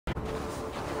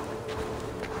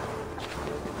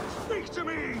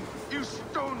You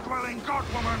stone-dwelling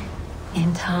godwoman!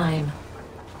 In time,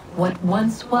 what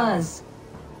once was,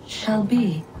 shall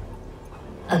be.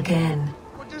 Again.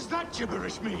 What does that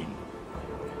gibberish mean?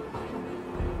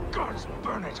 Gods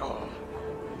burn it all!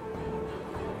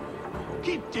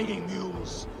 Keep digging,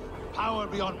 mules. Power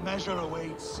beyond measure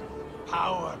awaits.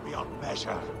 Power beyond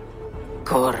measure.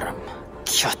 Gorm,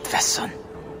 Kjotveson.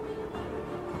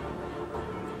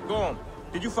 Gorm,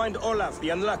 did you find Olaf the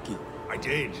Unlucky? I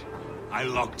did. I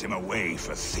locked him away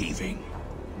for thieving.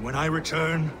 When I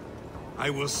return, I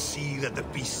will see that the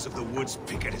beasts of the woods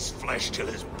pick at his flesh till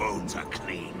his bones are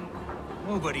clean.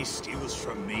 Nobody steals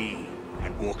from me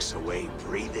and walks away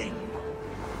breathing.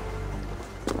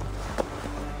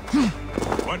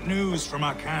 What news from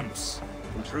our camps?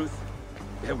 In truth,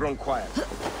 they have grown quiet.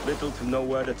 Little to no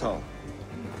word at all.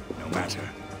 No matter.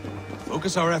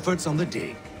 Focus our efforts on the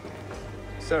dig.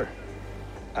 Sir,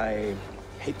 I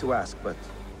hate to ask, but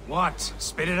What?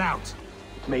 Spit it out.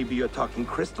 maybe your talking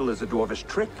crystal is a dwarvish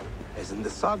trick, as in the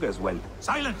sagas when...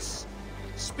 Silence!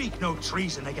 Speak no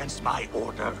treason against my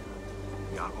order.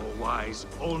 We are all-wise,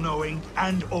 all-knowing,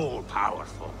 and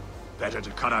all-powerful. Better to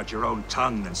cut out your own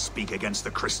tongue than speak against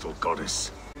the crystal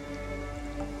goddess.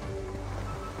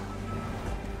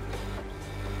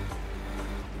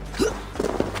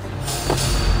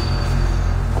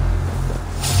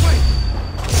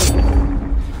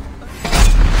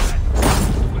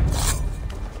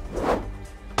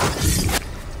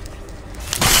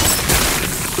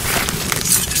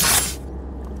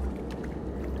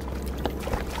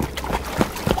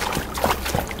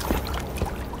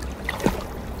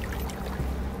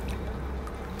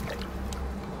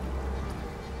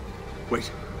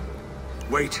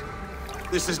 Wait.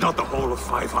 This is not the Hall of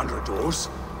 500 Doors.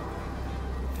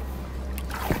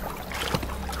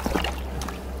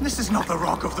 This is not the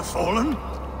Rock of the Fallen.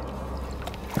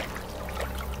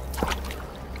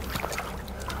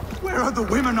 Where are the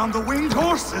women on the winged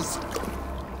horses?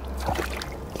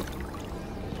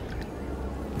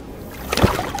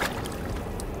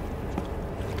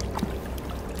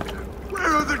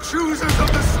 Where are the choosers of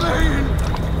the slain?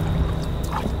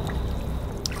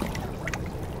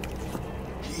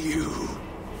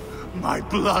 My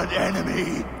blood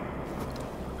enemy!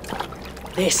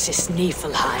 This is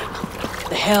Niflheim,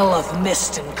 the hell of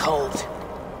mist and cold.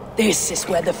 This is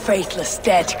where the faithless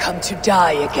dead come to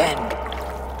die again.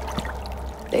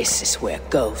 This is where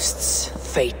ghosts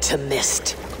fade to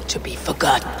mist, to be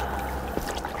forgotten.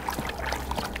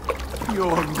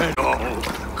 Your men all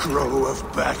crow of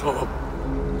battle.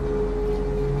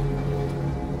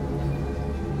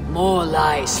 More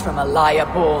lies from a liar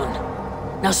born.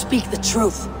 Now speak the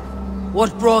truth.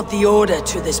 What brought the Order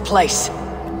to this place?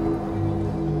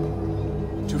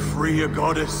 To free a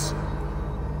goddess,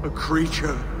 a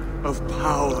creature of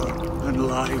power and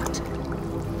light,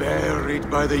 buried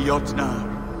by the Jotnar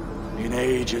in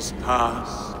ages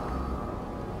past.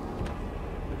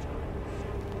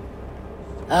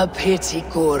 A pity,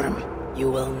 Gorm. You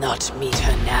will not meet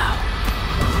her now.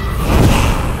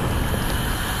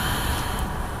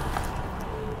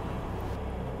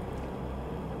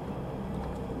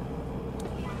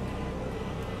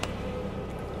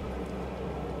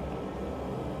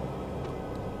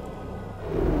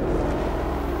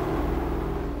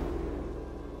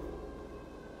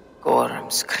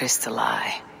 Gorm's crystal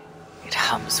eye. It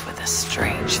hums with a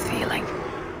strange feeling.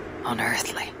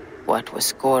 Unearthly. What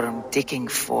was Gorm digging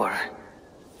for?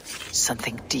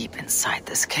 Something deep inside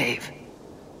this cave.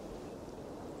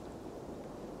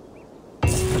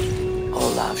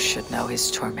 Olaf should know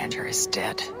his tormentor is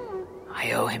dead.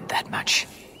 I owe him that much.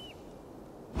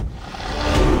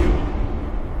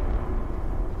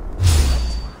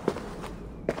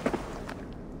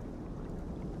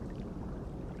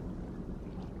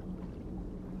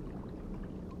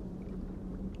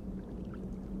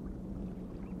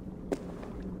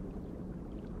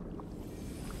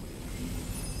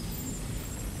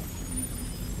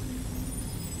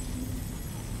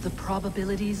 The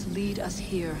probabilities lead us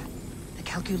here. The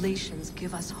calculations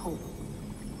give us hope.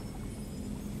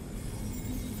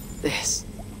 This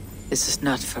is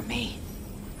not for me.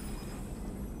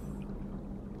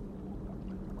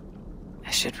 I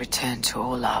should return to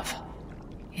Olaf.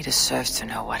 He deserves to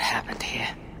know what happened here.